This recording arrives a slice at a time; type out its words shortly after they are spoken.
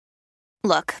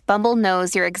Look, Bumble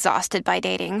knows you're exhausted by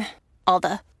dating. All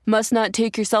the must not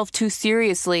take yourself too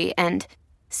seriously and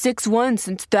 6'1"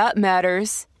 since that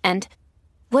matters. And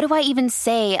what do I even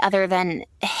say other than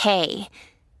hey?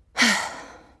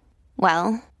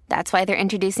 Well, that's why they're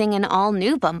introducing an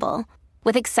all-new Bumble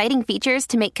with exciting features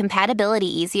to make compatibility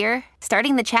easier,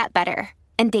 starting the chat better,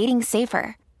 and dating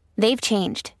safer. They've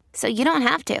changed, so you don't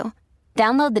have to.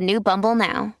 Download the new Bumble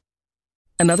now.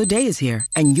 Another day is here,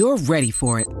 and you're ready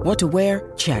for it. What to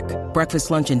wear? Check.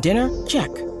 Breakfast, lunch, and dinner? Check.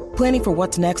 Planning for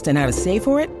what's next and how to save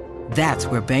for it? That's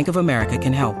where Bank of America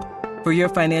can help. For your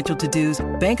financial to-dos,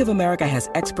 Bank of America has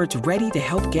experts ready to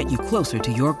help get you closer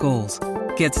to your goals.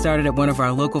 Get started at one of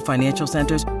our local financial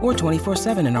centers or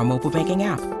 24/7 in our mobile banking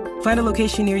app. Find a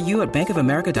location near you at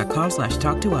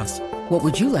bankofamerica.com/talktous. What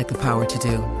would you like the power to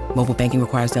do? Mobile banking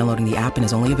requires downloading the app and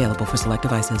is only available for select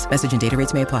devices. Message and data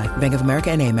rates may apply. Bank of America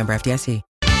N.A., member FDIC.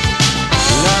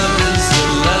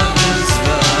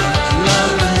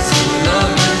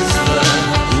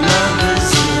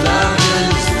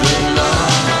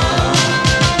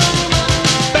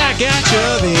 Back at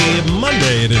you, the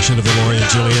Monday edition of the Lori and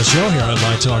Julia Show here on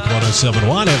My Talk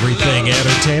 107.1, Everything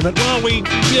Entertainment. Well, we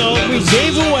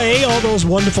gave away all those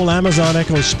wonderful Amazon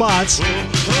Echo spots.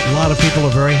 A lot of people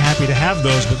are very happy to have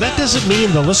those, but that doesn't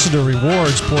mean the listener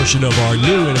rewards portion of our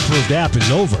new and improved app is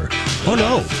over. Oh,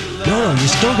 no. No, you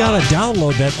still got to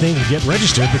download that thing and get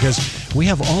registered because we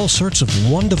have all sorts of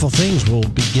wonderful things we'll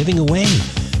be giving away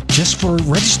just for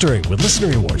registering with listener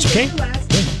rewards, okay?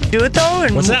 Do it though?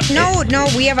 And what's that? No,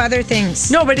 we have other things.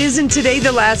 No, but isn't today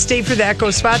the last day for the Echo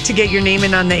spot to get your name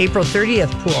in on the April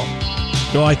 30th pool?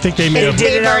 No, I think they may have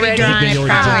did it already. Drawn it,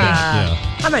 yeah.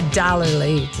 I'm $1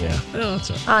 late. Yeah. Oh, that's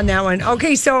all right. On that one.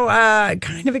 Okay, so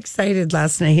kind of excited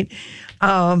last night.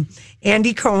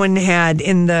 Andy Cohen had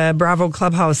in the Bravo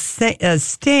Clubhouse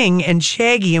Sting and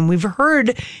Shaggy, and we've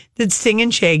heard that Sting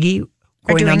and Shaggy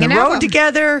going on the road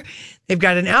together. They've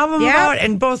got an album out,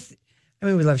 and both. I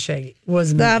mean, we love Shaggy.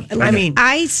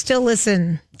 I still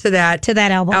listen to that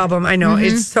album. I know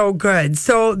it's so good.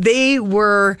 So they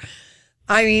were.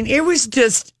 I mean, it was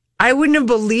just. I wouldn't have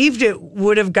believed it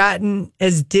would have gotten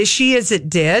as dishy as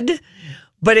it did.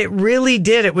 But it really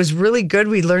did. It was really good.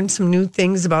 We learned some new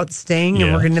things about Sting,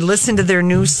 and we're going to listen to their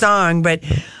new song. But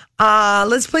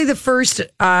let's play the first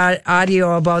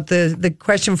audio about the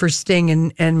question for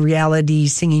Sting and reality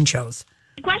singing shows.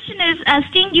 The question is,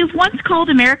 Sting, you've once called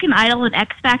American Idol and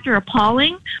X Factor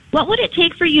appalling. What would it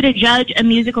take for you to judge a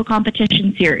musical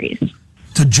competition series?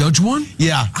 To judge one?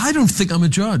 Yeah. I don't think I'm a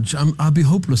judge. I'll be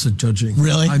hopeless at judging.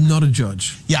 Really? I'm not a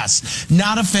judge. Yes.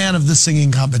 Not a fan of the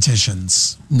singing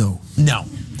competitions. No.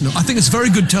 I think it's very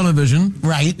good television.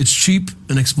 Right. It's cheap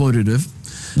and exploitative.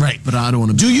 Right. But I don't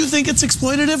want to be. Do you think it's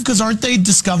exploitative? Because aren't they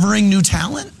discovering new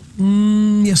talent?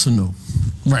 Yes and no.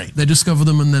 Right. They discover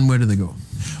them and then where do they go?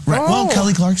 Right. Oh. Well,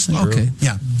 Kelly Clarkson. Okay.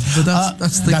 Yeah. But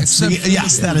that's the exception.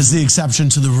 Yes, that is the exception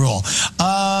to the rule.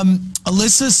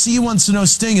 Alyssa C. wants to know,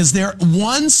 Sting, is there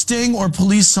one Sting or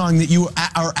Police song that you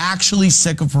are actually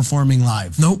sick of performing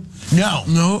live? Nope.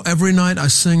 No. Every night I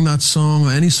sing that song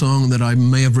or any song that I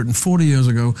may have written 40 years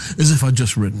ago as if I'd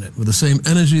just written it with the same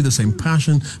energy, the same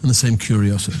passion, and the same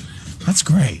curiosity. That's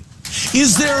great.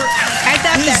 Is there? I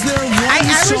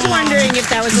was wondering if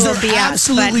that was a little BS.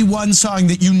 Absolutely, one song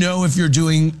that you know if you're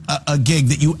doing a gig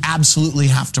that you absolutely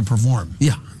have to perform.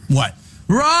 Yeah. What?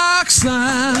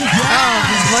 Roxanne. Oh,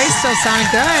 his voice still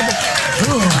sounded good.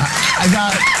 Ooh,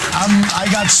 I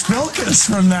got Spilkus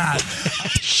from that.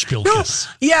 Spilkus.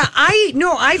 No, yeah,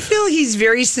 I feel he's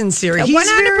very sincere. He's 100%.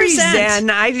 Very zen.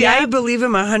 I believe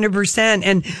him 100%.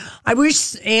 And I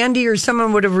wish Andy or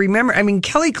someone would have remembered. I mean,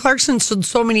 Kelly Clarkson sold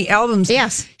so many albums.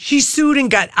 Yes. She sued and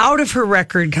got out of her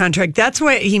record contract. That's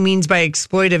what he means by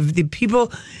exploitive. The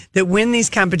people that win these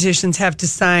competitions have to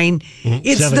sign.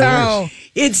 It's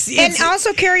and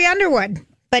also Carrie Underwood.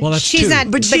 But she's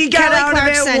not. But she got out of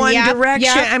it One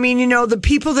Direction. I mean, the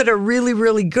people that are really,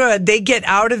 really good, they get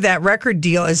out of that record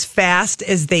deal as fast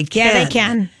as they can. Yeah, they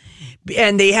can.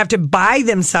 And they have to buy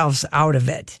themselves out of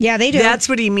it. Yeah, they do. That's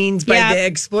what he means by the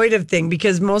exploitive thing,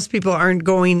 because most people aren't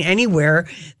going anywhere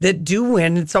that do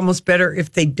win. It's almost better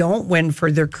if they don't win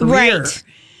for their career.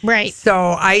 Right. So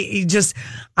I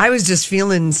was just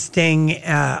feeling Sting.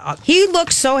 He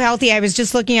looks so healthy. I was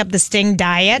just looking up the Sting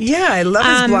diet. Yeah, I love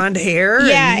his blonde hair.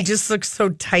 Yeah. And he just looks so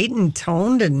tight and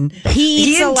toned. And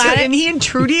he eats a lot. And he and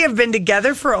Trudy have been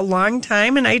together for a long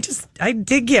time. And I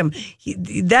dig him.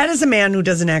 That is a man who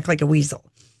doesn't act like a weasel.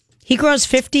 He grows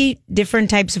 50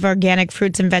 different types of organic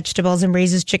fruits and vegetables and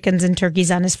raises chickens and turkeys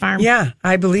on his farm. Yeah,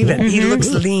 I believe it. Mm-hmm. He looks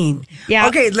lean. Yeah.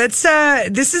 Okay, let's.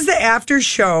 This is the after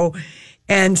show.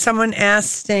 And someone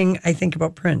asked Sting, I think,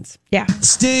 about Prince. Yeah.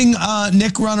 Sting,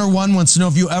 Nick Runner 1 wants to know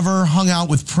if you ever hung out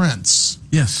with Prince.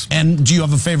 Yes. And do you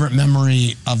have a favorite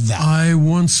memory of that? I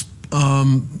once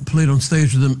played on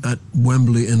stage with him at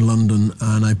Wembley in London,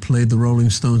 and I played the Rolling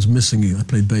Stones' Missing You. I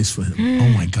played bass for him. Oh,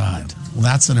 my God. Well,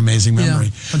 that's an amazing memory.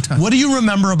 Yeah, fantastic. What do you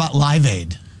remember about Live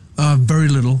Aid? Very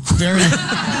little. Very.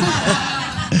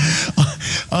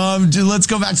 Let's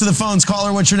go back to the phones.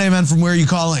 Caller, what's your name and from where are you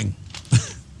calling?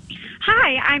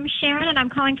 Hi, I'm Sharon, and I'm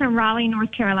calling from Raleigh,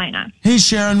 North Carolina. Hey,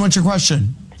 Sharon, what's your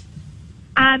question?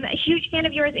 I'm a huge fan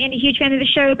of yours and a huge fan of the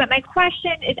show, but my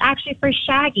question is actually for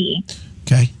Shaggy.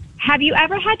 Okay. Have you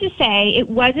ever had to say, it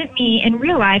wasn't me in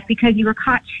real life because you were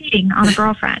caught cheating on a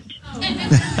girlfriend?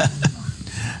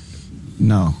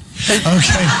 No.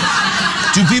 Okay.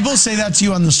 Do people say that to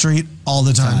you on the street all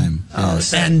the time?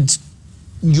 Yes. And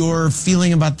your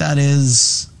feeling about that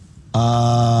is...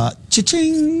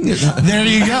 cha-ching. There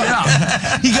you go.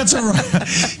 He gets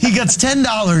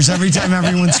 $10 every time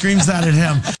everyone screams that at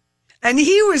him. And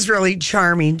he was really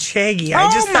charming, Shaggy.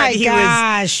 I just thought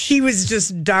he was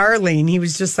just darling. He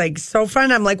was just like so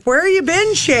fun. I'm like, where have you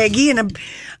been, Shaggy?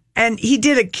 And he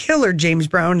did a killer James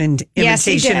Brown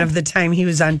imitation of the time he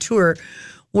was on tour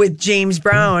with James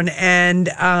Brown. And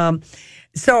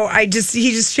so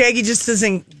Shaggy just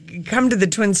doesn't come to the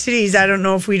Twin Cities. I don't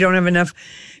know if we don't have enough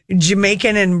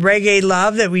Jamaican and reggae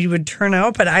love that we would turn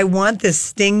out, but I want this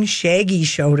Sting Shaggy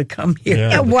show to come here.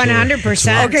 Yeah,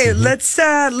 100%. Okay, let's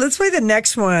play the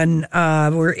next one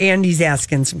where Andy's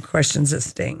asking some questions of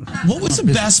Sting. What was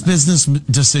the best business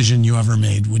decision you ever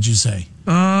made, would you say?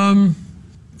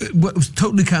 It was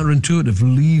totally counterintuitive,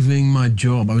 leaving my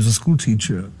job. I was a school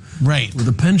teacher. Right. With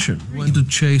a pension. Went to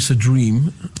chase a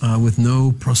dream with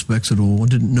no prospects at all.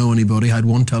 Didn't know anybody. I had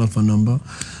one telephone number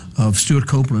of Stuart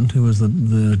Copeland, who was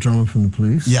the drummer from the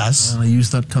Police. Yes. I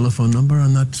used that telephone number,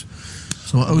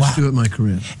 so I owed Stuart my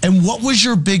career. And what was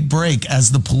your big break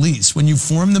as the Police when you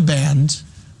formed the band?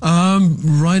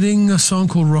 Writing a song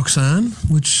called Roxanne,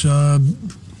 which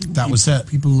that was it.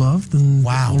 People loved, and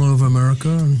all over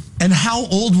America. And how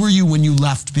old were you when you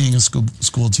left being a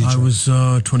school teacher? I was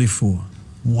 24.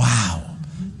 Wow.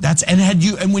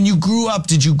 And when you grew up,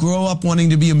 did you grow up wanting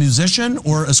to be a musician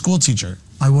or a school teacher?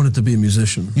 I wanted to be a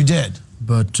musician. You did?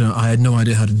 But I had no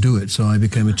idea how to do it, so I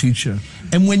became a teacher.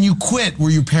 And when you quit,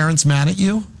 were your parents mad at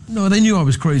you? No, they knew I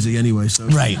was crazy anyway. So.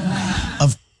 Right.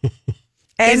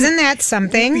 Isn't that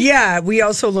something? Yeah, we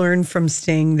also learned from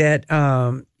Sting that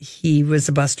he was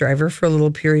a bus driver for a little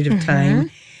period of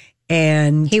time.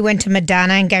 And he went to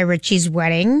Madonna and Guy Ritchie's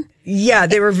wedding. Yeah,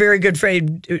 they were very good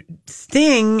friends.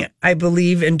 Sting, I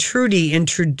believe, and Trudy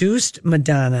introduced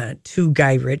Madonna to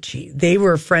Guy Ritchie. They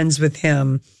were friends with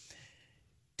him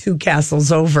 2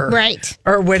 castles over. Right.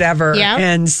 Or whatever. Yeah.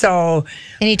 And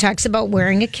he talks about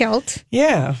wearing a kilt.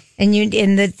 Yeah. And you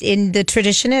in the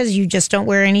tradition is you just don't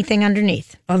wear anything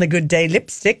underneath. On a good day,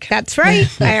 lipstick. That's right.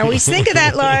 I always think of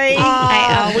that, Lori.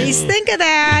 I always think of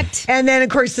that. And then, of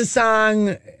course, the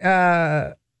song...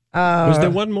 was there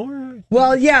one more?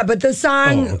 Well, yeah, but the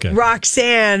song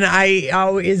Roxanne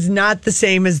is not the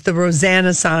same as the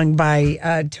Rosanna song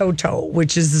by Toto,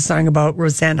 which is the song about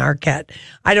Rosanna Arquette.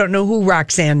 I don't know who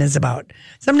Roxanne is about.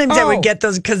 Sometimes I would get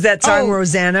those because that song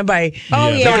Rosanna by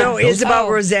Toto is about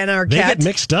Rosanna Arquette. They get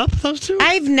mixed up, those two?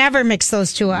 I've never mixed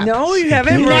those two up. No, you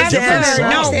haven't? Never.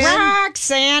 No,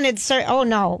 Roxanne.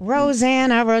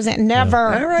 Rosanna. Never.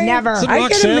 All right. Never. Is it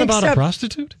Roxanne about a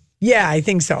prostitute? Yeah, I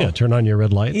think so. Yeah, turn on your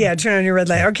red light. Yeah, turn on your red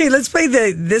light. Okay, let's play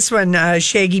this one,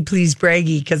 Shaggy Please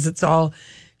Braggy, because it's all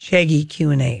Shaggy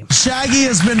Q&A. Shaggy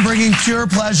has been bringing pure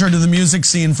pleasure to the music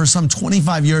scene for some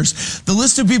 25 years. The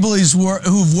list of people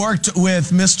who've worked with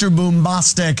Mr.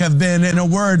 Boombastic have been, in a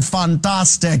word,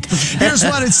 fantastic. Here's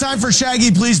what. It's time for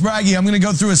Shaggy Please Braggy. I'm going to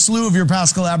go through a slew of your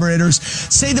past collaborators.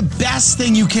 Say the best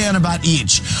thing you can about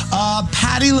each.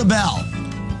 Patti LaBelle.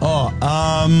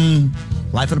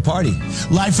 Life of the Party.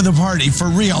 Life of the Party, for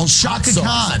real. Shaka Khan.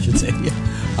 I should say,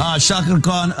 yeah. Shaka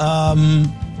Khan,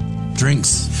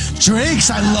 Drinks.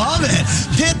 Drinks, I love it.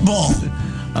 Pitbull.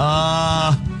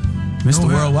 Mr.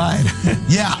 Worldwide.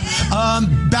 Yeah.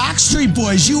 Backstreet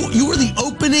Boys. You were the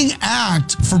opening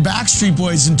act for Backstreet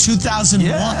Boys in 2001.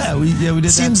 Yeah, we did that.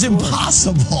 Seems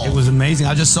impossible. It was amazing.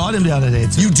 I just saw them the other day,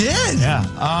 too. You did? Yeah.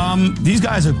 These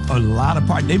guys are a lot of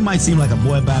party. They might seem like a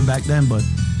boy band back then, but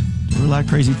they were like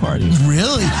crazy parties.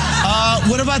 Really?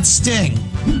 What about Sting?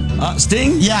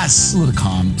 Sting? Yes. A little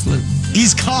calm.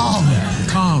 He's calm. Yeah.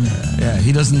 Calm. Yeah,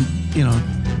 he doesn't,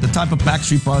 the type of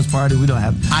Backstreet Boys party we don't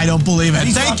have. I don't believe it.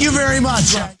 Thank you very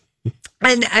much.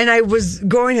 And I was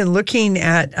going and looking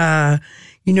at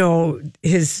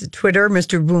his Twitter,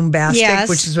 Mr. Boombastic,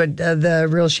 which is what the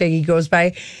real Shaggy goes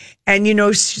by. And,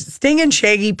 Sting and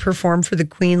Shaggy performed for the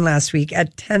Queen last week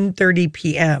at 10:30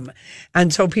 p.m.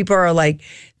 And so people are like,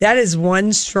 that is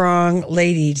one strong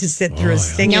lady to sit through a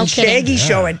Sting and Shaggy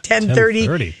show at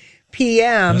 10:30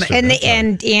 p.m.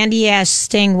 And Andy asked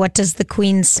Sting, what does the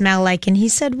Queen smell like? And he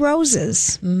said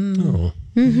roses. Oh.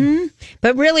 Mm-hmm.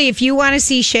 But really, if you want to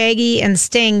see Shaggy and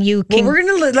Sting, you can.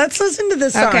 Well, let's listen to the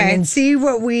song and see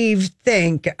what we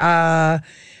think.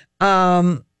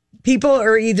 People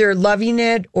are either loving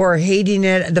it or hating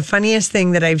it. The funniest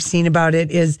thing that I've seen about it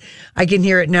is I can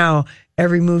hear it now.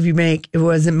 Every move you make, it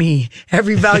wasn't me.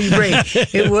 Every vow you break,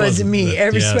 it wasn't me.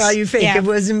 Every smile you fake, it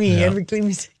wasn't me. Yeah. Every clean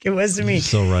mistake, it wasn't me. You're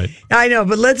so right. I know,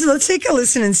 but let's take a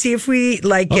listen and see if we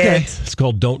like it. It's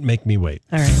called Don't Make Me Wait.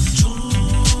 All right.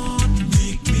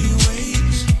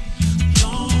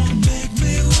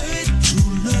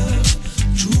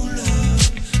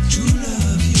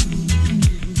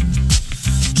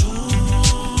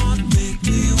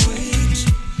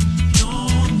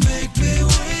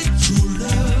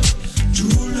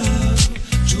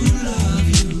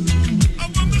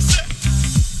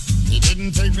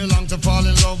 To fall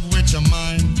in love with your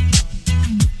mind.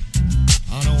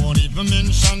 I don't want even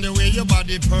mention the way your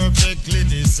body perfectly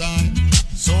designed.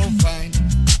 So fine.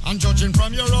 I'm judging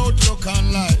from your outlook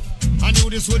on life. I knew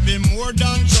this would be more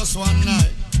than just one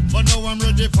night. But now I'm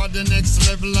ready for the next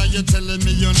level and you're telling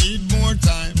me you need more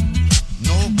time.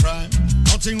 No crime.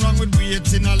 Nothing wrong with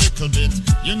waiting a little bit.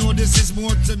 You know this is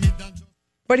more to me than...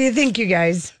 What do you think, you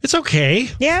guys? It's okay.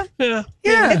 Yeah.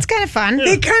 It's kind of fun.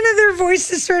 They kind of, their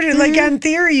voices started, like on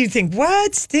theory, you think,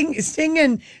 what? Sting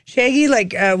and Shaggy,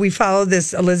 we follow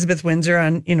this Elizabeth Windsor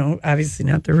on, obviously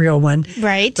not the real one.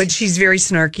 Right. But she's very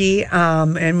snarky.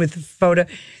 And with the photo,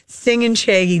 Sting and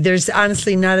Shaggy, there's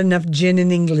honestly not enough gin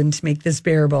in England to make this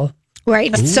bearable.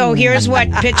 Right. Ooh. So here's what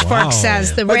Pitchfork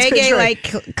says. The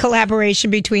reggae-like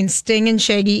collaboration between Sting and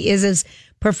Shaggy is as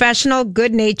professional,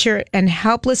 good-natured, and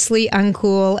helplessly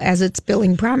uncool as its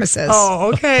billing promises.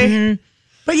 Oh, okay. Mm-hmm.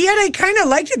 But yet I kind of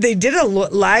liked it. They did a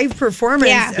live performance.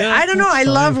 Yeah. I don't know. I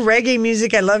love reggae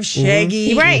music. I love Shaggy.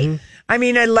 Mm-hmm. Right. Mm-hmm. I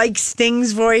mean, I like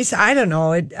Sting's voice. I don't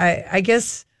know. I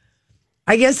guess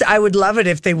I would love it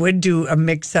if they would do a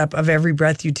mix-up of Every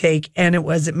Breath You Take and It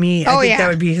Wasn't Me. I think that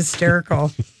would be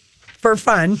hysterical. For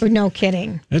fun. No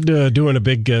kidding. And doing a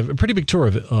pretty big tour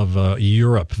of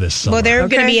Europe this summer. Well, they're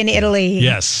going to be in Italy.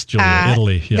 Yes, Julia,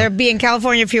 Italy. Yeah. They'll be in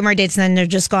California a few more dates, and then they're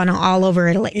just going all over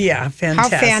Italy. Yeah,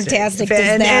 fantastic. How fantastic does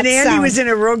that And Andy sound? was in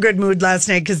a real good mood last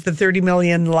night because the $30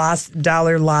 million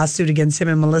lawsuit against him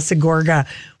and Melissa Gorga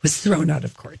was thrown out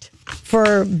of court.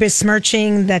 For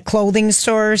besmirching the clothing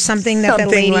store or something that the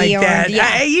lady like that.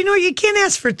 Yeah. You can't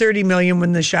ask for $30 million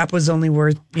when the shop was only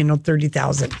worth,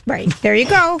 $30,000. Right. There you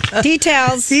go.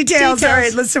 Details. All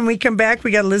right, listen, we come back.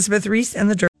 We got Elizabeth Reese and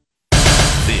the Dirt.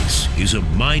 This is a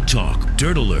My Talk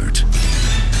Dirt Alert.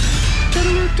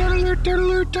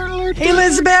 Hey,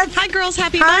 Elizabeth. Hi, girls.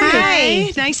 Happy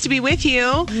Monday. Nice to be with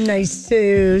you. Nice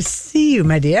to see you,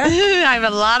 my dear. I have a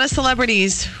lot of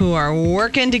celebrities who are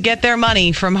working to get their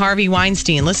money from Harvey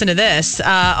Weinstein. Listen to this.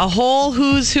 A whole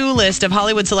who's who list of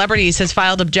Hollywood celebrities has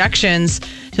filed objections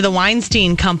to the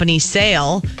Weinstein Company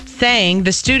sale, saying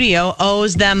the studio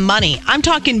owes them money. I'm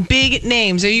talking big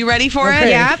names. Are you ready for it?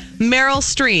 Yep. Meryl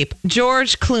Streep,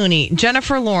 George Clooney,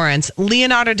 Jennifer Lawrence,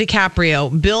 Leonardo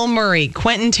DiCaprio, Bill Murray,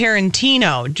 Quentin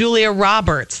Tarantino, Julia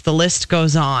Roberts. The list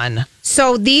goes on.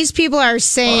 So these people are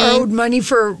saying owed money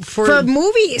for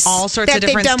movies, all sorts that of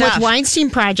different they've done stuff. With Weinstein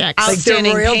projects,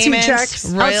 outstanding like royalty payments, checks,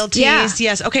 royalties.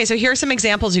 Yes. Okay. So here are some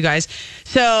examples, you guys.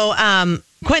 So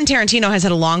Quentin Tarantino has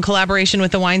had a long collaboration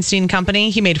with the Weinstein Company.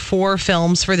 He made 4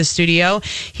 films for the studio.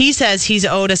 He says he's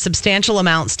owed a substantial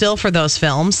amount still for those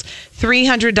films: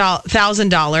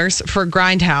 $300,000 for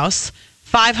Grindhouse,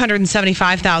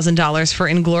 $575,000 for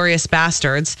Inglourious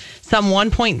Bastards, some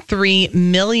 $1.3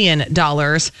 million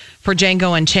for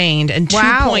Django Unchained, and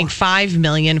 $2.5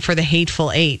 million for The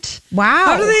Hateful Eight. Wow.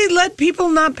 How do they let people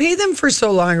not pay them for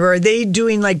so long? Or are they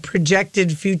doing like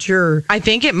projected future? I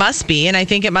think it must be. And I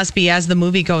think it must be as the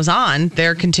movie goes on,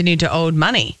 they're continued to owe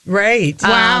money. Right.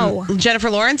 Wow. Jennifer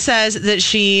Lawrence says that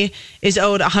she is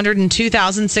owed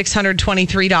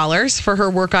 $102,623 for her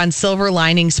work on Silver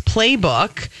Linings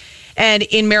Playbook. And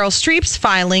in Meryl Streep's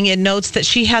filing, it notes that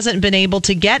she hasn't been able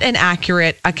to get an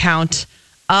accurate account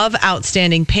of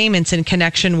outstanding payments in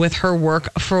connection with her work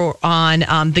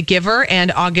on The Giver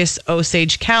and August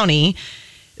Osage County.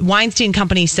 Weinstein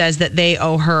Company says that they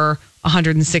owe her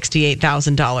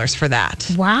 $168,000 for that.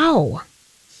 Wow.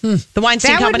 The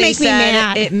Weinstein That would Company make me said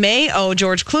mad. it may owe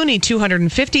George Clooney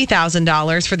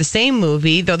 $250,000 for the same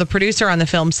movie, though the producer on the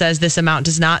film says this amount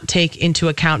does not take into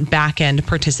account back-end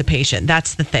participation.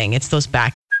 That's the thing. It's those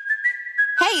back.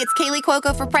 Hey, it's Kaylee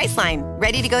Cuoco for Priceline.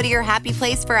 Ready to go to your happy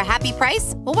place for a happy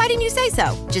price? Well, why didn't you say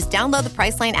so? Just download the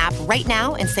Priceline app right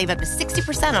now and save up to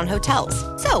 60% on hotels.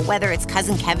 So whether it's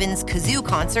Cousin Kevin's Kazoo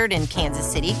Concert in Kansas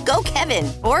City, go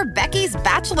Kevin, or Becky's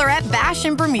Bachelorette Bash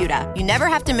in Bermuda, you never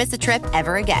have to miss a trip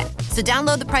ever again. So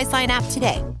download the Priceline app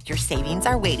today. Your savings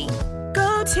are waiting.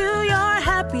 Go to your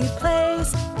happy place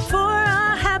for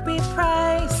a happy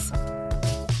price.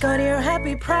 Go to your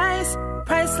happy price,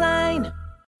 Priceline.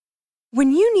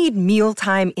 When you need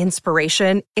mealtime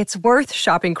inspiration, it's worth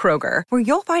shopping Kroger, where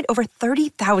you'll find over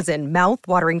 30,000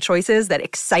 mouth-watering choices that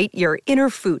excite your inner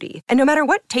foodie. And no matter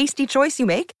what tasty choice you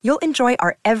make, you'll enjoy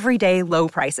our everyday low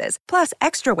prices, plus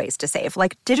extra ways to save,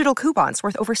 like digital coupons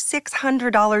worth over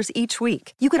 $600 each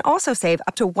week. You can also save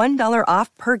up to $1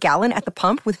 off per gallon at the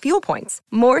pump with fuel points.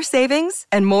 More savings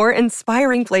and more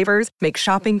inspiring flavors make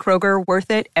shopping Kroger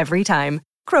worth it every time.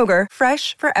 Kroger,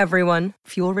 fresh for everyone.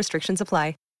 Fuel restrictions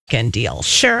apply. Deals.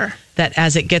 Sure. That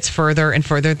as it gets further and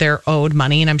further, they're owed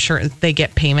money, and I'm sure they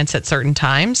get payments at certain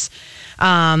times.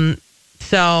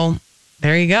 So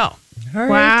there you go. Right.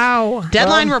 Wow.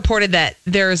 Deadline reported that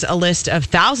there's a list of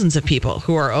thousands of people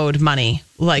who are owed money,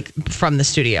 like from the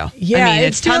studio. Yeah, I mean,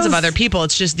 it's tons of other people.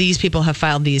 It's just these people have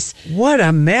filed these. What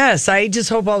a mess. I just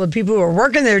hope all the people who are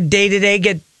working there day to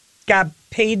day got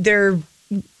paid their...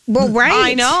 Well, right.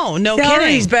 I know. No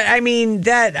salaries, kidding. But I mean,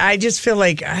 that I just feel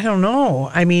like, I don't know.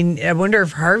 I mean, I wonder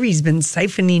if Harvey's been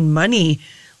siphoning money.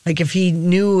 Like if he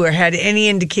knew or had any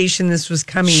indication this was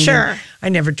coming. Sure. I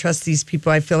never trust these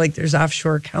people. I feel like there's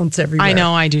offshore accounts everywhere. I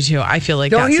know. I do too. I feel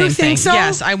like Don't that you same think thing. so?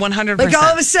 Yes, I 100%. Like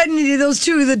all of a sudden,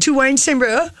 the two Weinstein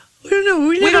brothers, we don't know.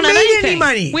 We never don't have made anything. any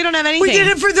money. We don't have anything. We did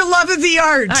it for the love of the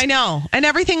art. I know. And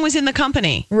everything was in the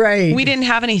company. Right. We didn't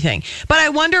have anything. But I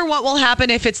wonder what will happen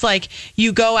if it's like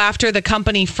you go after the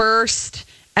company first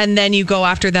and then you go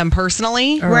after them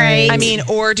personally. Right. I mean,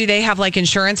 or do they have like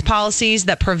insurance policies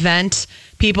that prevent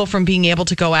people from being able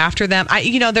to go after them?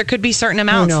 There could be certain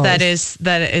amounts that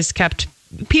is kept.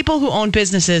 People who own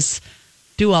businesses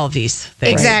do all of these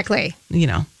things. Exactly.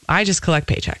 I just collect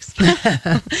paychecks.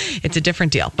 It's a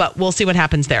different deal, but we'll see what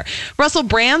happens there. Russell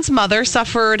Brand's mother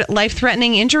suffered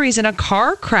life-threatening injuries in a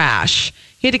car crash.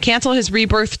 He had to cancel his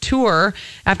Rebirth tour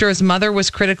after his mother was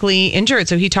critically injured.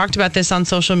 So he talked about this on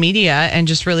social media and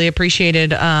just really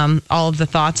appreciated all of the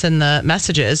thoughts and the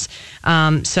messages.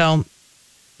 So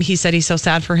he said he's so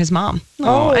sad for his mom.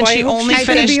 And she only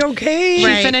finished. Be okay.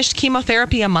 She finished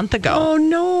chemotherapy a month ago. Oh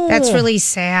no, that's really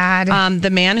sad. The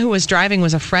man who was driving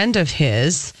was a friend of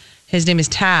his. His name is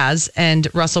Taz, and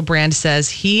Russell Brand says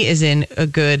he is in a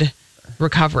good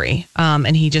recovery.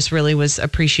 And he just really was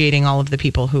appreciating all of the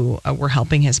people who were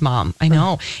helping his mom. I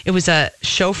know. It was a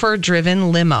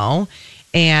chauffeur-driven limo,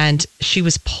 and she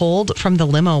was pulled from the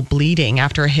limo bleeding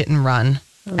after a hit-and-run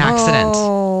accident.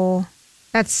 Oh,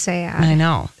 that's sad. I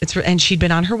know. And she'd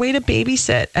been on her way to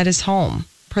babysit at his home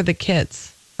for the kids.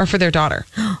 Or for their daughter.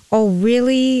 Oh,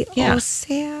 really? Yeah. Oh,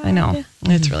 sad. I know.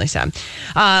 It's really sad.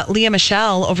 Leah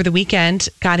Michelle over the weekend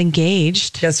got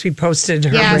engaged. Yes, we posted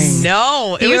her Yes. ring.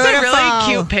 No, it was a really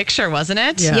cute picture, wasn't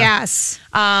it? Yeah. Yes.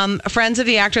 Friends of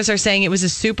the actress are saying it was a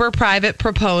super private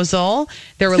proposal.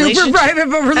 Their Super relationship private,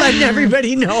 but we're letting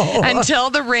everybody know. until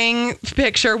the ring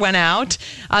picture went out.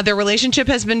 Their relationship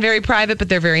has been very private, but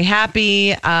they're very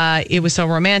happy. It was so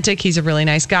romantic. He's a really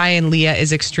nice guy, and Leah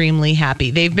is extremely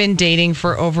happy. They've been dating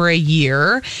for over a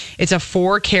year. It's a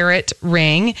 4-carat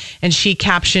ring, and she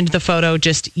captioned the photo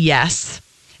just yes.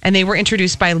 And they were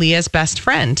introduced by Leah's best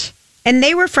friend. And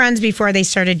they were friends before they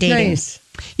started dating. Nice.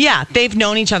 Yeah, they've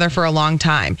known each other for a long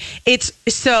time. It's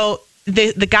so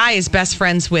the guy is best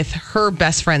friends with her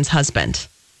best friend's husband.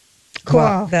 Cool.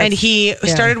 Wow, And he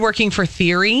started working for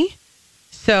Theory.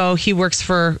 So he works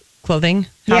for clothing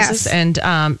houses. Yes.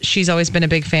 And she's always been a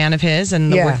big fan of his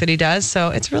and the work that he does. So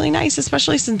it's really nice,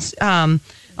 especially since, oh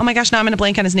my gosh, now I'm going to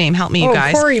blank on his name. Help me, you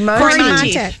guys. Corey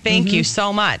Monteith. Thank you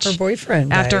so much. Her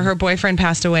boyfriend After died. her boyfriend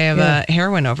passed away of a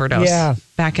heroin overdose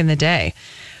back in the day.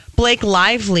 Blake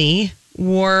Lively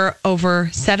wore over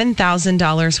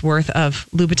 $7,000 worth of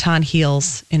Louboutin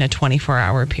heels in a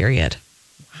 24-hour period.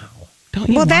 Wow. Don't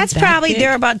you Well, want that's that probably, gig?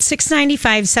 they're about $695,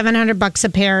 $700 a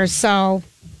pair. So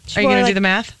Are you going to do the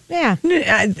math? Yeah.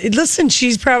 Listen,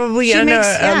 she's probably on a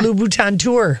Louboutin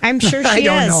tour. I'm sure she I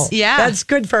don't know. Yeah. That's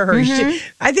good for her.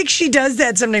 I think she does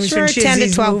that sometimes when she has 10 to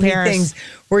these 12 movie pairs. things.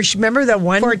 Where she, remember the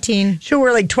one? 14. She'll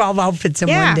wear like 12 outfits in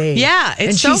one day. Yeah, it's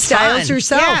and so she styles fun.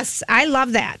 herself. Yes, I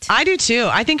love that. I do too.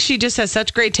 I think she just has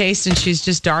such great taste, and she's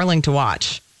just darling to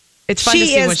watch. It's fun to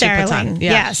see what she puts on.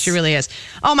 Yeah, yes. She really is.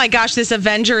 Oh my gosh, this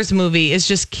Avengers movie is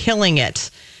just killing it.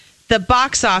 The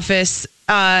box office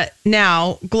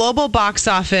now, global box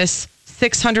office,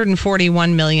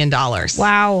 $641 million.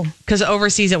 Wow. Because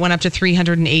overseas it went up to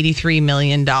 $383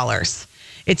 million.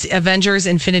 It's Avengers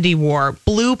Infinity War.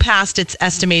 Blew past its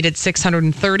estimated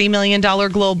 $630 million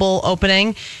global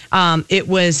opening. It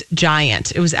was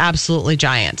giant. It was absolutely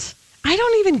giant. I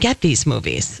don't even get these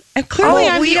movies. Clearly,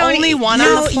 I'm the only one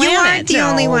on the planet. You aren't the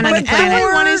only one on the planet.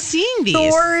 Everyone is seeing these.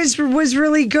 Thor was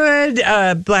really good.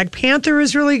 Black Panther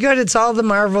was really good. It's all the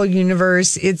Marvel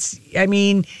universe.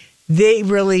 They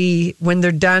really, when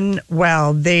they're done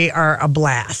well, they are a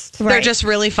blast. They're just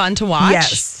really fun to watch.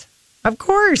 Yes. Of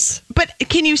course. But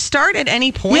can you start at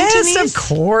any point in Yes, these? of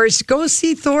course. Go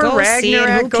see Thor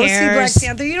Ragnarok. Go see Black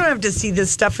Panther. You don't have to see this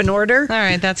stuff in order. All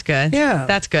right, that's good. Yeah.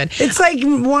 That's good. It's like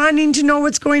wanting to know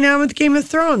what's going on with Game of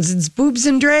Thrones. It's boobs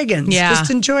and dragons. Yeah.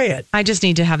 Just enjoy it. I just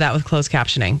need to have that with closed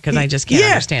captioning because I just can't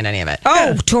understand any of it.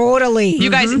 Oh, totally. You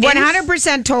guys,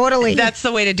 100% totally. That's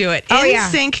the way to do it. Oh, yeah.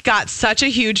 NSYNC got such a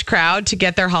huge crowd to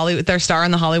get their star on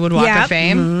the Hollywood Walk of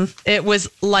Fame. It was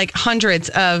like hundreds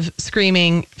of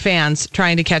screaming fans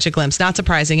trying to catch a glimpse. Not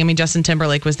surprising. I mean, Justin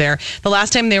Timberlake was there. The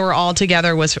last time they were all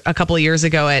together was a couple of years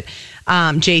ago at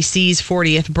JC's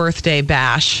 40th birthday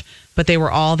bash, but they were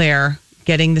all there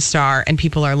getting the star, and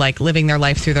people are like living their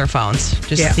life through their phones,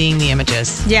 just seeing the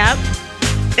images. Yep.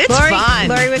 It's fun.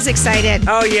 Lori was excited.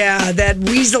 Oh, yeah. That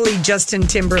weaselly Justin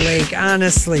Timberlake,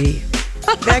 honestly.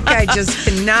 That guy just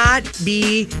cannot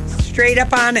be straight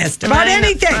up honest about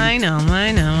anything. I know.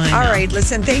 All right,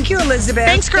 listen. Thank you, Elizabeth.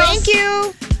 Thanks, girls. Thank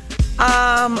you.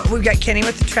 We've got Kenny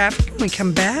with the traffic. When we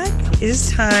come back, it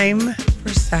is time for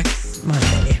Sex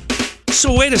Monday.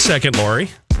 So wait a second, Lori.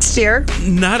 Steer?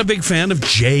 Not a big fan of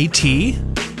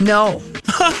JT? No.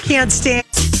 Can't stand.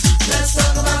 Let's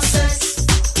talk about sex.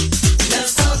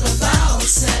 Let's talk about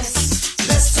sex.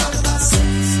 Let's talk about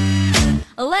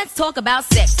sex. Let's talk about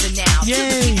sex for now.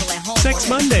 Yay. Sex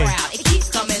Monday. It keeps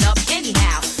coming up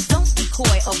anyhow. Don't be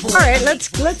coy or All right,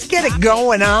 let's get it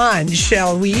going on,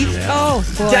 shall we? Yeah.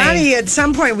 Oh, boy. Donnie, at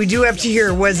some point we do have to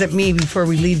hear Was It Me before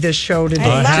we leave this show today.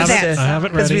 I have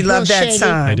it ready. Because we love that Shady.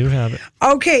 song. I do have it.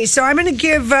 Okay, so I'm going to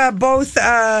give both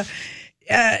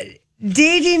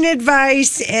dating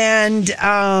advice and,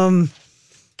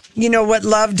 what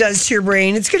love does to your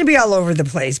brain. It's going to be all over the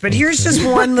place. But here's just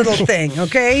one little thing,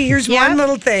 okay? Here's one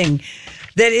little thing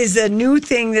that is a new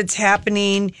thing that's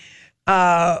happening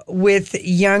with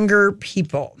younger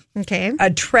people. Okay. A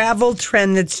travel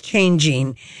trend that's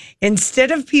changing.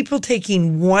 Instead of people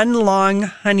taking one long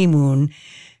honeymoon,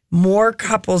 more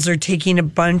couples are taking a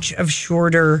bunch of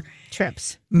shorter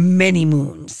trips. Mini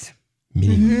moons.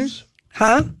 Mini moons?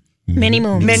 Huh? Mini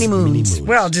moons. Mini moons.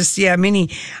 Well, just, mini.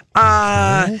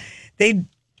 They.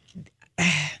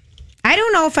 I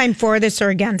don't know if I'm for this or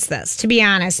against this, to be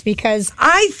honest, because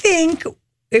I think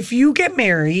if you get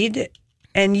married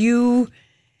and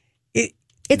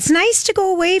it's nice to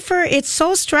go away it's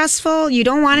so stressful. You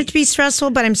don't want it to be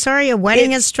stressful, but I'm sorry, a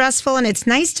wedding is stressful, and it's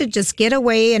nice to just get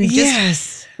away and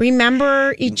just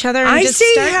remember each other. And I just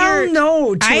say start hell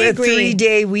no to a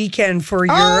 3-day weekend for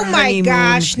your honeymoon. Oh my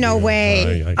gosh, no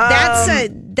way.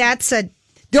 That's a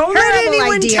don't let terrible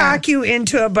anyone idea. talk you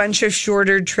into a bunch of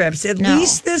shorter trips. At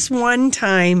least this one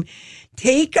time,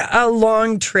 take a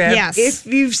long trip. Yes. If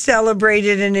you've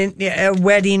celebrated a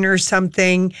wedding or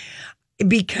something,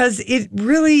 because it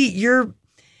really you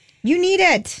need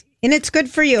it, and it's good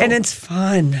for you, and it's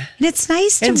fun, and it's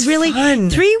nice to it's really fun.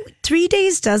 3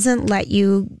 days doesn't let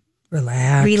you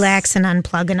relax and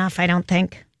unplug enough. I don't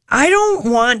think. I don't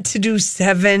want to do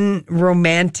 7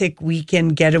 romantic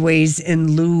weekend getaways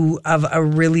in lieu of a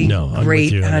really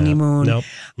great honeymoon. Nope.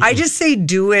 I just say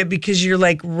do it because you're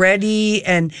like ready.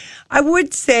 And I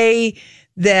would say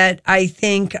that I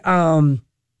think,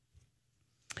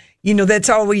 that's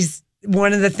always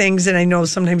one of the things, and I know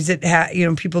sometimes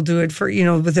people do it for,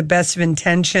 with the best of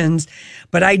intentions,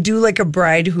 but I do like a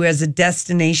bride who has a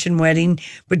destination wedding,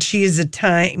 but she is a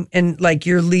time, and like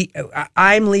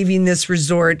I'm leaving this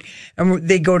resort and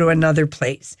they go to another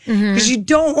place. Because you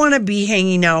don't want to be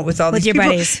hanging out with all these your people.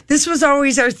 buddies. This was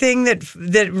always our thing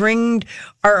that ringed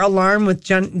our alarm with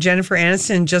Jennifer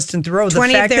Aniston and Justin Theroux.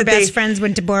 20 of their best friends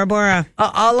went to Bora Bora.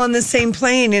 All on the same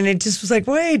plane, and it just was like,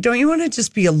 wait, don't you want to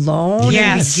just be alone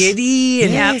and be giddy? see.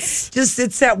 And just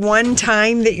it's that one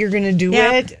time that you're going to do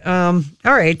it. All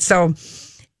right. So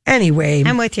anyway.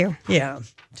 I'm with you. Yeah.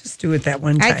 Just do it that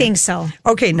one time. I think so.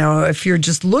 Okay, now if you're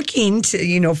just looking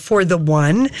to, for the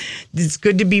one, it's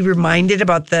good to be reminded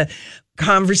about the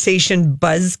conversation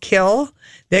buzzkill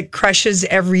that crushes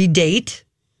every date.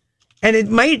 And it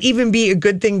might even be a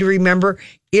good thing to remember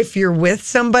if you're with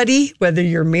somebody, whether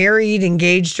you're married,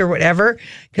 engaged, or whatever,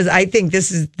 because I think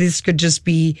this could just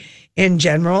be in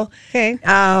general. Okay.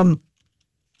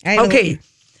 Okay.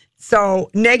 So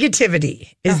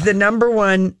negativity is the number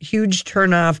one huge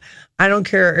turnoff. I don't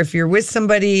care if you're with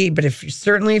somebody, but if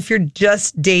you're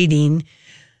just dating,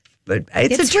 but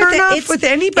it's a turnoff with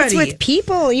anybody. It's with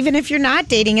people, even if you're not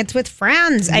dating. It's with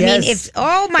friends. I mean, if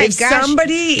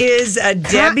somebody is a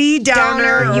Debbie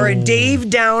Downer or a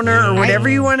Dave Downer or whatever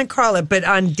you want to call it, but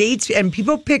on dates, and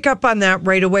people pick up on that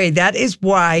right away. That is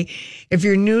why, if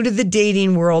you're new to the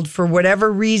dating world for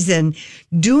whatever reason,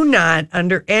 do not,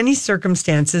 under any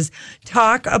circumstances,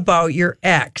 talk about your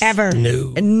ex. Ever.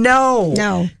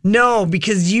 No,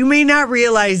 because you may not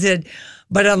realize it.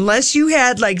 But unless you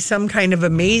had like some kind of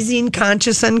amazing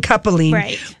conscious uncoupling,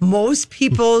 most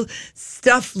people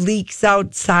stuff leaks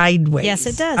out sideways. Yes,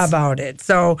 it does. About it.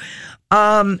 So,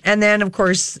 and then of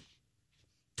course,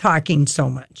 talking so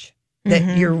much that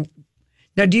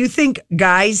now, do you think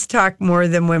guys talk more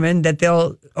than women, that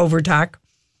they'll overtalk?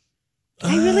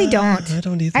 I really don't. I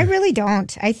don't either. I really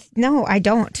don't. No, I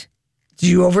don't. Do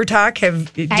you overtalk?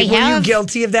 Were you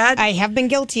guilty of that? I have been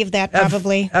guilty of that,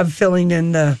 probably. Of filling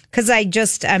in the... Because I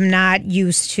just am not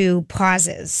used to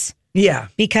pauses. Yeah.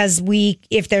 Because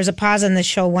if there's a pause in the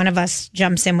show, one of us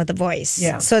jumps in with a voice.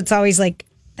 Yeah. So it's always like,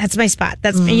 that's my spot.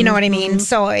 That's you know what I mean?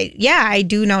 So, I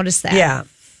do notice that. Yeah.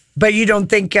 But you don't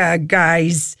think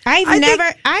guys...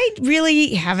 I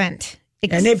really haven't.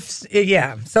 But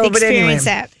anyway,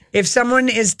 that. If someone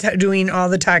is doing all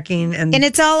the talking and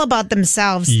it's all about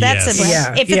themselves, that's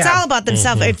if it's all about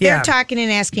themselves, if they're talking and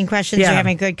asking questions, you're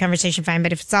having a good conversation, fine.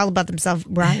 But if it's all about themselves,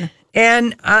 run.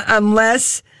 And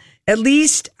unless, at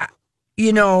least,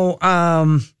 you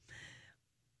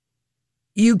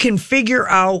can figure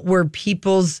out where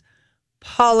people's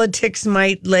politics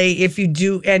might lay if you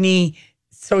do any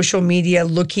social media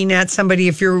looking at somebody,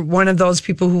 if you're one of those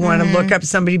people who want to look up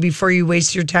somebody before you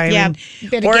waste your time.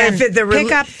 But again,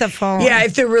 pick up the phone. Yeah,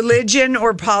 if the religion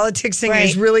or politics thing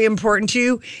is really important to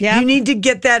you, you need to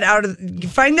get that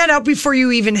find that out before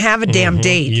you even have a damn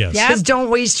date. Yes. Because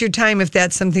don't waste your time if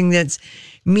that's something that's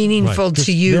meaningful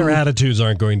to you. Their attitudes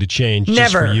aren't going to change Never.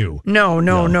 Just for you. No.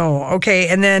 Okay,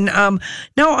 and then,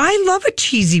 I love a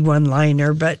cheesy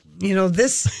one-liner, but,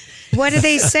 this... What are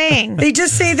they saying? They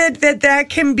just say that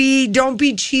can be, don't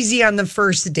be cheesy on the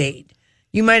first date.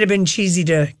 You might have been cheesy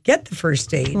to get the first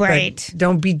date. Right. But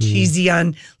don't be cheesy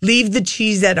leave the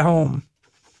cheese at home.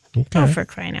 Okay. Oh, for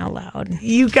crying out loud.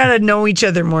 You got to know each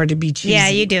other more to be cheesy. Yeah,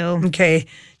 you do. Okay.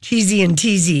 Cheesy and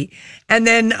teasy. And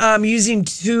then using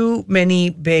too many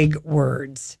big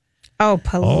words. Oh,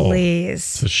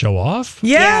 please. To show off?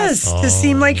 Yes. To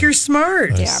seem like you're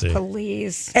smart. I see.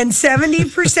 Please. And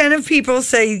 70% of people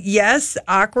say, yes,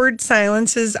 awkward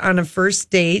silences on a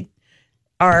first date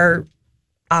are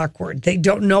awkward.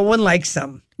 No one likes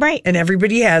them. Right. And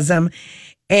everybody has them.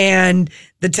 And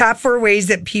the top 4 ways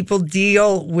that people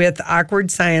deal with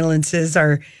awkward silences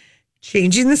are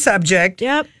changing the subject.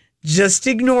 Yep. Just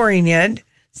ignoring it,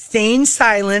 staying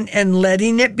silent and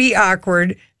letting it be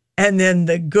awkward. And then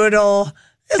the good old,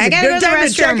 I gotta go to the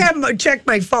restroom. Check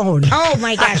my phone. Oh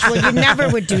my gosh. Well, you never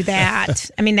would do that.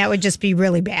 I mean, that would just be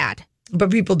really bad. But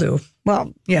people do.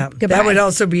 Well, yeah. goodbye. That would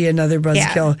also be another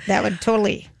buzzkill. Yeah, that would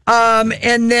totally.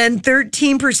 And then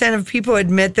 13% of people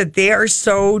admit that they are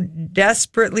so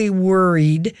desperately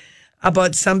worried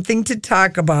about something to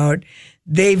talk about.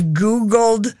 They've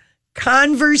Googled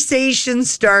conversation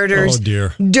starters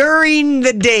during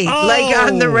the date, like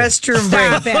on the restroom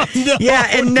break. No, yeah,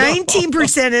 and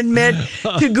 19% admit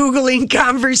to Googling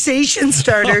conversation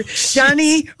starter.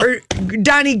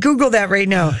 Donnie, Google that right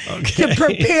now. Okay. To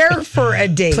prepare for a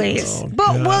date. Please.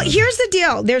 Well, here's the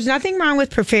deal. There's nothing wrong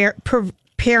with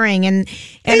preparing and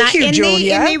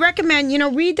they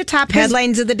recommend, read the top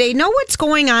headlines of the day, know what's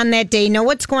going on that day, know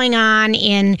what's going on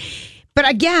but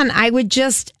again, I would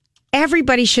just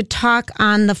everybody should talk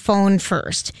on the phone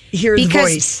first. Hear the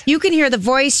voice. You can hear the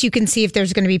voice. You can see if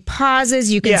there's going to be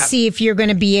pauses. You can see if you're going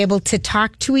to be able to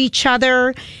talk to each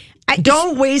other.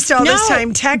 Don't waste all this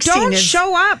time texting. Don't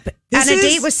show up on a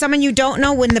date with someone you don't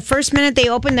know when the first minute they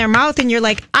open their mouth and you're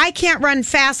like, I can't run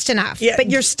fast enough, but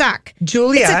you're stuck.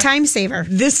 Julia, it's a time saver.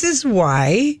 This is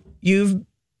why you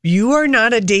are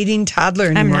not a dating toddler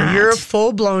anymore. You're a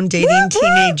full-blown dating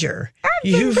teenager.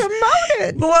 been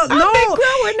promoted. Well, I've been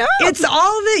growing up. It's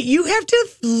all that you have to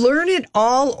learn it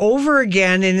all over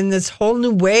again, and in this whole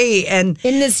new way, and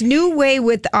in this new way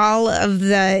with all of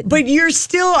the. But you're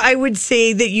still, I would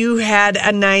say that you had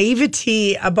a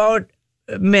naivety about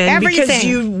men because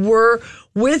you were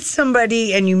with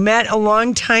somebody and you met a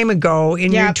long time ago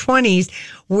in your 20s,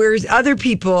 whereas other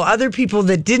people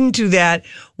that didn't do that,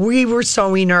 we were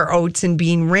sowing our oats and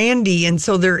being randy. And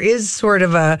so there is sort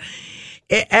of a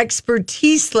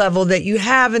expertise level that you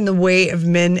have in the way of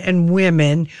men and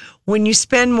women when you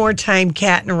spend more time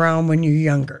catting around when you're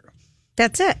younger.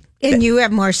 That's it. And you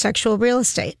have more sexual real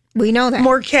estate. We know that.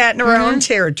 More catting around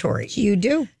territory. You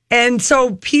do. And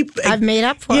so people, I've made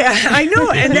up for it. Yeah, I know.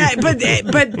 And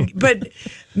that, but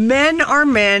men are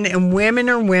men and women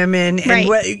are women. And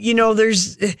Right.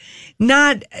 There's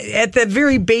not at the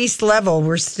very base level.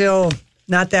 We're still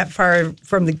not that far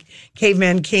from the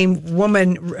caveman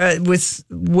woman with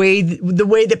the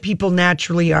way that people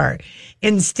naturally are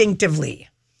instinctively.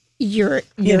 You're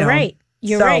right.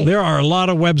 You're right. There are a lot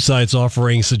of websites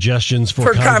offering suggestions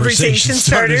for conversation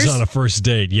starters on a first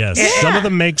date. Yes. Yeah. Some of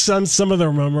them make sense. Some of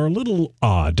them are a little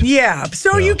odd. Yeah.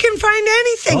 So you can find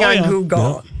anything on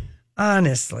Google. Yeah.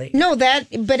 Honestly. No,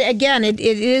 but again, it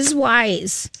is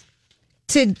wise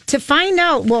to find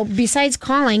out, well, besides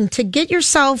calling, to get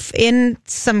yourself in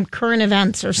some current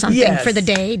events or something for the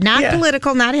day. Not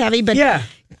political, not heavy, but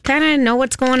kind of know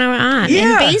what's going on.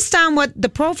 Yeah. And based on what the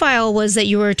profile was that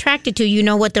you were attracted to, you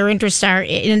know what their interests are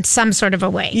in some sort of a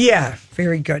way. Yeah.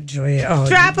 Very good, Julia. Oh,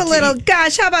 Drop a little.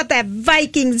 Gosh, how about that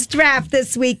Vikings draft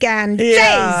this weekend?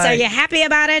 Yeah. Jace, are you happy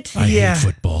about it? I hate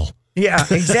football. Yeah,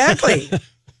 exactly.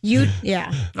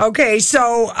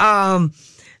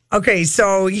 Okay,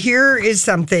 so here is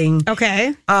something.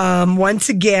 Okay. Once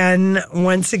again,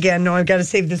 no, I've got to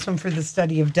save this one for the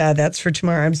study of death. That's for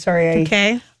tomorrow. I'm sorry.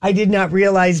 I did not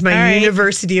realize my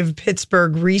University of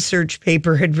Pittsburgh research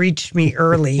paper had reached me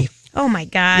early. Oh my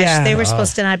gosh. Yeah. They were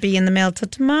supposed to not be in the mail till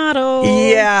tomorrow.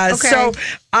 Yeah. Okay.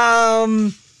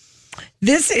 So,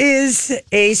 this is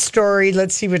a story.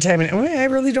 Let's see what time it is. I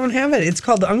really don't have it. It's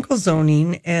called Uncle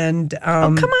Zoning. And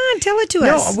come on, tell it to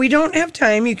us. No, we don't have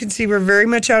time. You can see we're very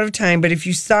much out of time. But if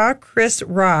you saw Chris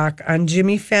Rock on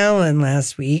Jimmy Fallon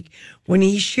last week, when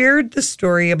he shared the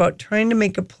story about trying to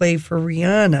make a play for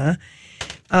Rihanna,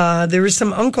 there was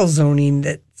some uncle zoning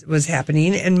that was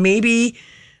happening. And maybe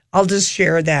I'll just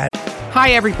share that.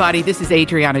 Hi, everybody. This is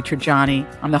Adriana Trajani.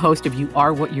 I'm the host of You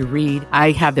Are What You Read.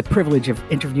 I have the privilege of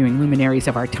interviewing luminaries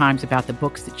of our times about the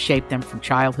books that shaped them from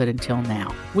childhood until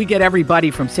now. We get everybody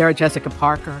from Sarah Jessica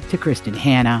Parker to Kristen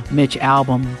Hanna, Mitch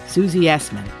Albom, Susie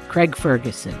Essman, Craig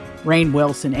Ferguson, Rainn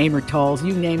Wilson, Amor Tolls,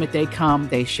 you name it, they come,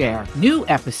 they share. New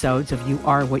episodes of You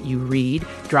Are What You Read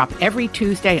drop every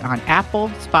Tuesday on Apple,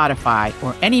 Spotify,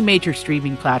 or any major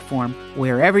streaming platform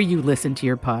wherever you listen to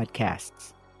your podcasts.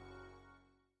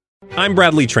 I'm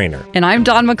Bradley Trainer. And I'm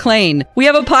Don McClain. We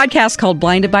have a podcast called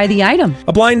Blinded by the Item.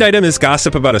 A blind item is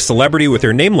gossip about a celebrity with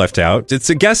their name left out.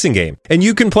 It's a guessing game, and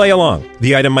you can play along.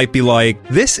 The item might be like,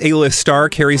 this A-list star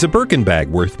carries a Birkin bag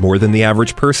worth more than the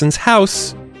average person's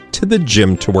house to the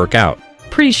gym to work out.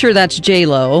 Pretty sure that's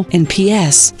J-Lo. And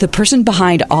P.S. the person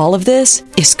behind all of this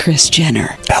is Kris Jenner,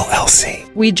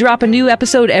 LLC. We drop a new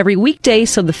episode every weekday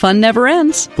so the fun never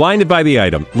ends. Blinded by the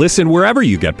Item. Listen wherever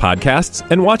you get podcasts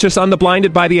and watch us on the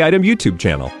Blinded by the Item YouTube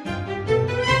channel.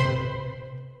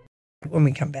 When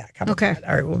we come back. Okay.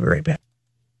 All right, we'll be right back.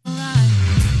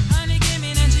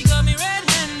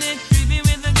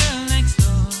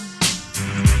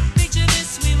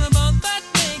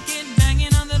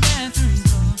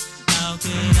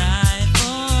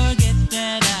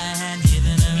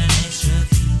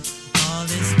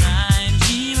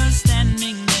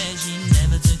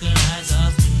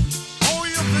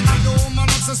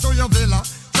 To your villa,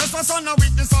 just a son of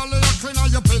witness, all of your clean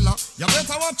on your pillar. You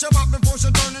better watch your back before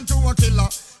she turn into a killer.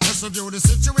 Just review the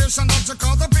situation that you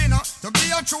call the winner. To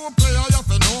be a true player, you have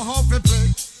to know how to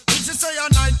play. If she say a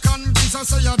night, convince her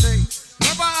say a day.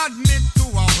 Never admit to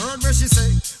a word where she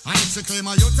say. And if she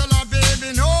claim her, you tell her,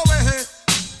 baby, no way.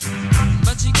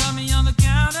 But she caught me on the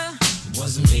counter.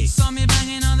 Wasn't me. Saw me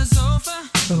banging on the sofa.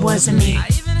 Wasn't me.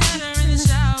 I even had her in the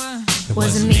shower.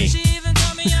 Wasn't me. She even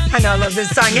caught me on the I know, I love this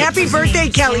song. Happy birthday,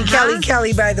 Kelly,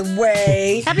 by the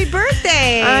way. Happy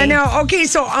birthday. I know. Okay,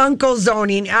 so Uncle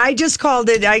Zoning. I just called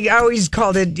it, I always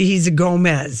called it, he's a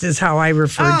Gomez, is how I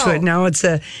referred to it. Now it's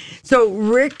a,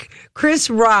 so Chris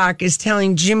Rock is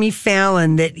telling Jimmy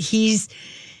Fallon that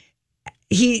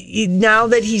now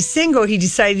that he's single, he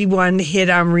decided he wanted to hit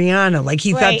on Rihanna. Like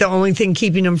he thought the only thing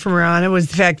keeping him from Rihanna was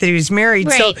the fact that he was married.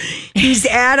 Right. So he's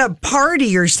at a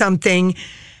party or something.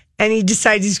 and he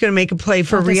decides he's going to make a play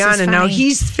for Rihanna. Now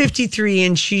he's 53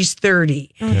 and she's 30.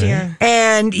 Oh dear.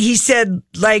 And he said,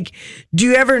 like, do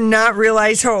you ever not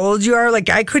realize how old you are? Like,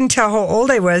 I couldn't tell how old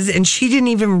I was, and she didn't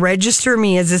even register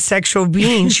me as a sexual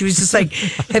being. She was just like,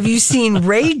 have you seen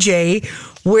Ray J?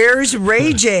 Where's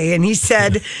Ray J? And he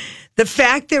said, the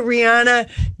fact that Rihanna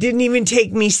didn't even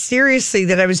take me seriously,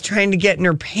 that I was trying to get in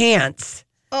her pants.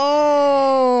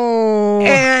 Oh.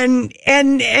 And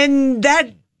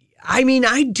that, I mean,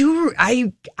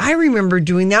 I remember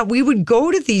doing that. We would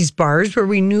go to these bars where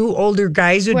we knew older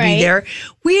guys would be there.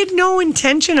 We had no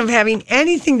intention of having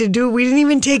anything to do. We didn't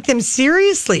even take them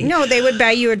seriously. No, they would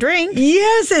buy you a drink.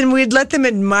 Yes, and we'd let them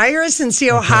admire us and see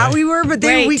how hot we were. But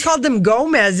we called them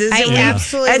Gomez's. I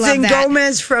absolutely as love in that.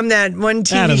 Gomez from that one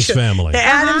TV Addams show. Family. The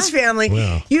Addams Family.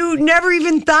 Wow. You never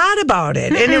even thought about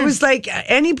it. And it was like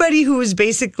anybody who was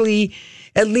basically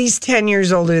at least 10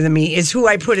 years older than me is who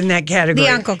I put in that category.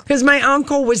 The uncle. Because my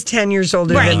uncle was 10 years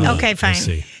older than me. Okay, fine. I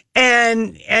see.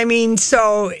 And I mean,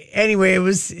 so anyway, it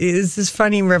was this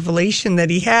funny revelation that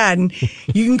he had. And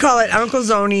you can call it Uncle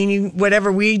Zoni,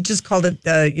 whatever. We just called it,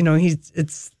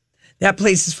 that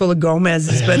place is full of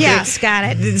Gomez's. But yes, got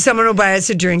it. Someone will buy us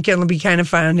a drink and it'll be kind of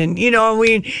fun. And,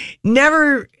 we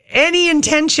never any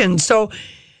intention. So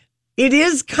it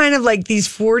is kind of like these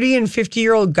 40 and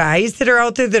 50-year-old guys that are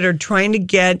out there that are trying to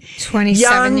get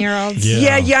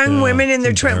 27-year-olds. Young women, and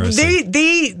they're trying.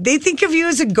 They think of you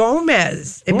as a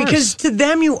Gomez, and because to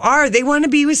them you are. They want to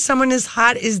be with someone as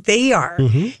hot as they are,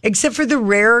 except for the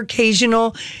rare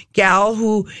occasional gal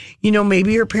who,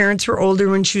 maybe her parents were older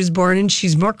when she was born, and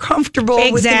she's more comfortable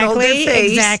with an older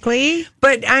face. Exactly.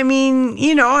 But I mean,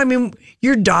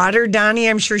 your daughter, Donnie,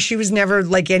 I'm sure she was never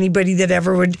like anybody that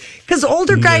ever would, because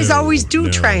older guys always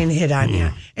do try and hit on you,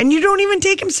 and you don't even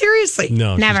take them seriously.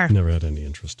 No, never had any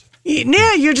interest.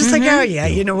 Yeah, you're just like, oh yeah,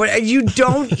 you know what? You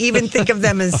don't even think of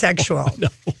them as sexual.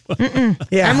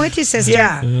 Yeah, I'm with you, sister.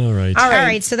 Yeah. All right. All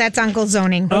right. So that's Uncle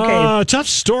Zoning. Okay. Tough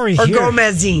story or here.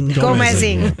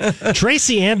 Gomezine.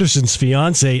 Tracy Anderson's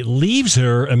fiance leaves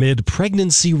her amid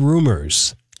pregnancy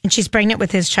rumors. And she's pregnant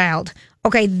with his child.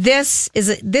 Okay, this is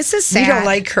sad. We don't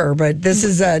like her, but this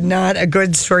is not a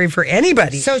good story for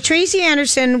anybody. So Tracy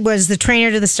Anderson was the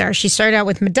trainer to the stars. She started out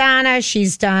with Madonna.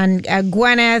 She's done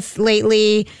Gwyneth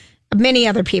lately. Many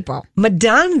other people.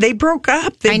 Madonna, they broke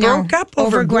up. They broke up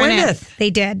over Gwyneth. They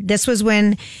did. This was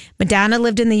when Madonna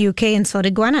lived in the UK, and so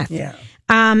did Gwyneth. Yeah.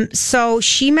 So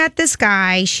she met this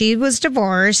guy. She was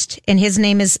divorced, and his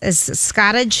name is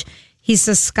Scottish. He's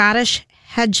a Scottish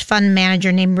hedge fund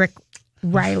manager named Rick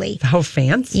Riley. How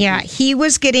fancy. Yeah. He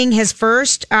was getting his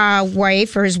first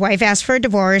wife, or his wife asked for a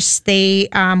divorce. They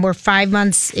were 5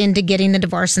 months into getting the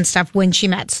divorce and stuff when she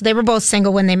met. So they were both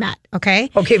single when they met.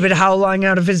 Okay. Okay, but how long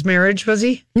out of his marriage was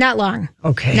he? Not long.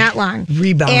 Okay. Not long.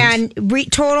 Rebound.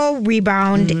 And total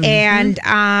rebound. Mm-hmm.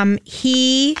 And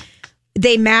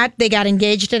they met. They got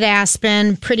engaged at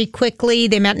Aspen pretty quickly.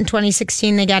 They met in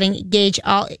 2016. They got engaged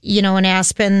in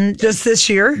Aspen. Just this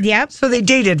year? Yep. So they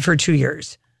dated for 2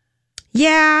 years.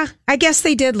 Yeah, I guess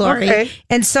they did, Lori. Okay.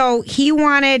 And so he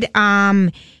wanted,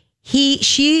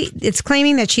 it's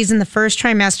claiming that she's in the first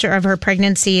trimester of her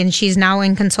pregnancy and she's now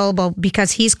inconsolable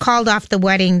because he's called off the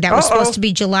wedding that was supposed to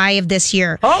be July of this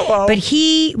year. But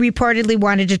he reportedly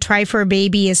wanted to try for a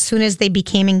baby as soon as they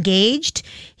became engaged.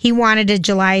 He wanted a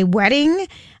July wedding.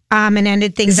 And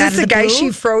ended things out of the blue. Is this the guy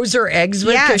she froze her eggs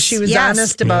with? Because she was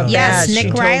honest about that. Yes,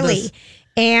 Nick Riley.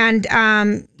 And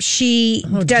she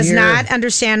does not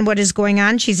understand what is going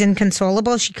on. She's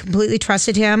inconsolable. She completely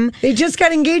trusted him. They just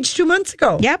got engaged 2 months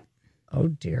ago. Yep. Oh,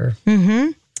 dear. Mm-hmm.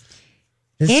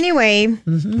 Anyway.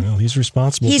 Well, he's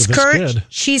responsible for this kid.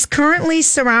 She's currently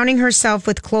surrounding herself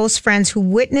with close friends who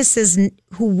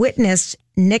witnessed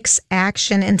Nick's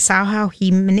action and saw how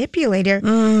he manipulated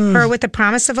her with the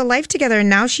promise of a life together. And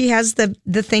now she has the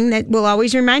thing that will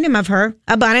always remind him of her,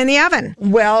 a bun in the oven.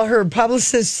 Well, her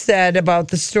publicist said about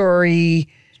the story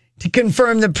to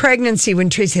confirm the pregnancy.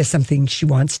 When Tracy has something she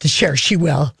wants to share, she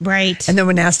will. Right. And then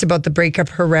when asked about the breakup,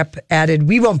 her rep added,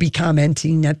 "We won't be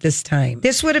commenting at this time."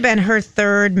 This would have been her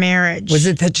third marriage. Was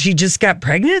it that she just got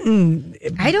pregnant and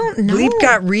I don't know. Bleep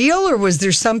got real, or was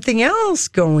there something else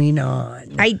going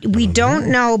on? We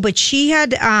don't know, but she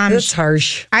had... That's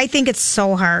harsh. I think it's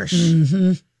so harsh.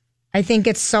 Mm-hmm. I think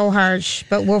it's so harsh,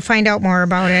 but we'll find out more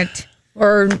about it.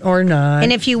 Or not.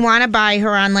 And if you want to buy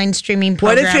her online streaming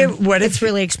program, it's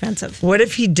really expensive. What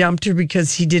if he dumped her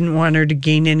because he didn't want her to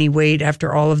gain any weight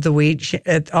after all of the weight,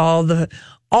 all the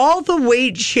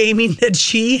weight shaming that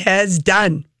she has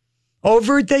done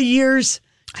over the years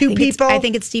to people? I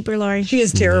think it's deeper, Lori. She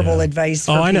has terrible advice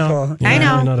for people. I know. I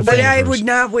know. But I would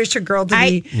not wish a girl to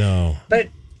be. No. But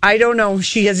I don't know.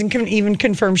 She hasn't even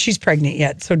confirmed she's pregnant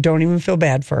yet, so don't even feel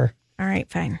bad for her. All right,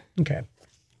 fine. Okay.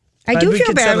 I do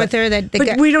feel bad with her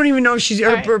but we don't even know if she's.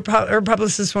 Her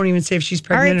publicist won't even say if she's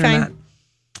pregnant or not.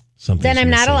 Then I'm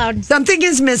not allowed. Something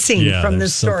is missing from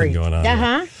this story. Going on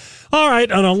Uh-huh. All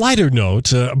right, on a lighter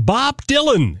note, Bob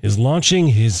Dylan is launching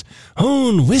his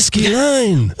own whiskey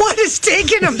line. What is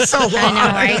taking him so long?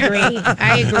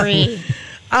 I agree.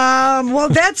 Well,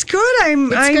 that's good.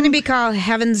 It's going to be called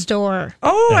Heaven's Door.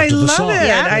 Oh, I love it.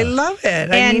 Yeah. I love it.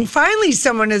 I mean, finally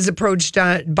someone has approached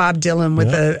Bob Dylan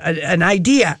with an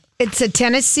idea. It's a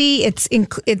Tennessee. It's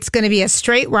going to be a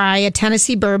straight rye, a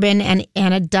Tennessee bourbon, and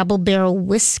a double barrel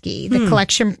whiskey. The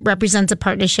collection represents a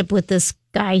partnership with this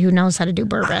guy who knows how to do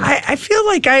bourbon. I feel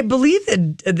like I believe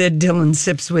that Dylan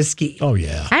sips whiskey. Oh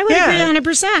yeah, I would agree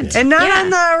 100%, and not on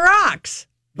the rocks.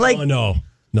 Like no,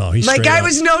 he's like I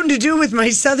was known to do with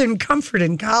my Southern Comfort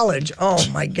in college. Oh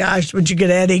my gosh, would you get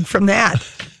a headache from that?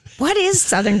 What is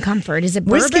Southern Comfort? Is it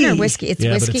bourbon or whiskey? It's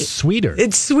whiskey. But it's sweeter.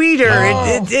 It's sweeter.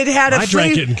 Oh. It had a I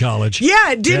drank it in college.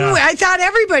 Yeah, didn't we? I thought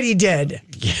everybody did.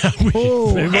 Yeah,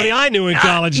 everybody I knew in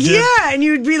college did. Yeah, and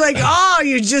you'd be like,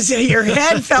 your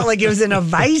head felt like it was in a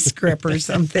vice grip or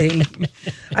something.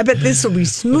 I bet this will be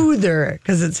smoother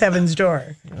because it's Heaven's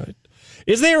Door.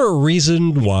 Is there a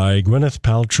reason why Gwyneth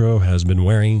Paltrow has been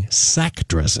wearing sack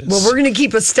dresses? Well, we're going to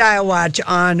keep a style watch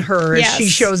on her as she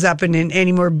shows up in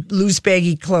any more loose,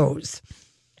 baggy clothes.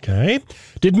 Okay.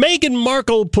 Did Meghan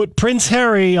Markle put Prince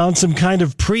Harry on some kind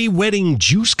of pre-wedding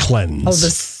juice cleanse? Oh,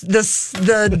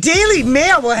 the Daily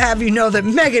Mail will have you know that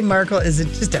Meghan Markle is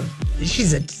just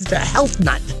a health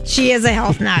nut. She is a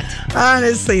health nut.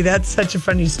 Honestly, that's such a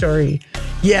funny story.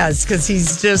 Yes, because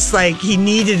he's just like, he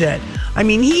needed it. I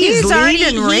mean, he is lean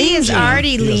and rangy. He is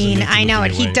already lean. I know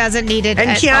it. He doesn't need it and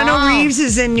at Keanu all. Reeves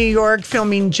is in New York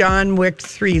filming John Wick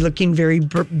 3, looking very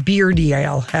beardy,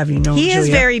 I'll have you know, He is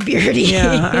very beardy.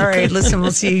 Yeah, all right. Listen,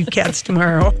 we'll see you cats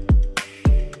tomorrow.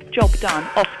 Job done.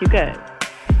 Off you go.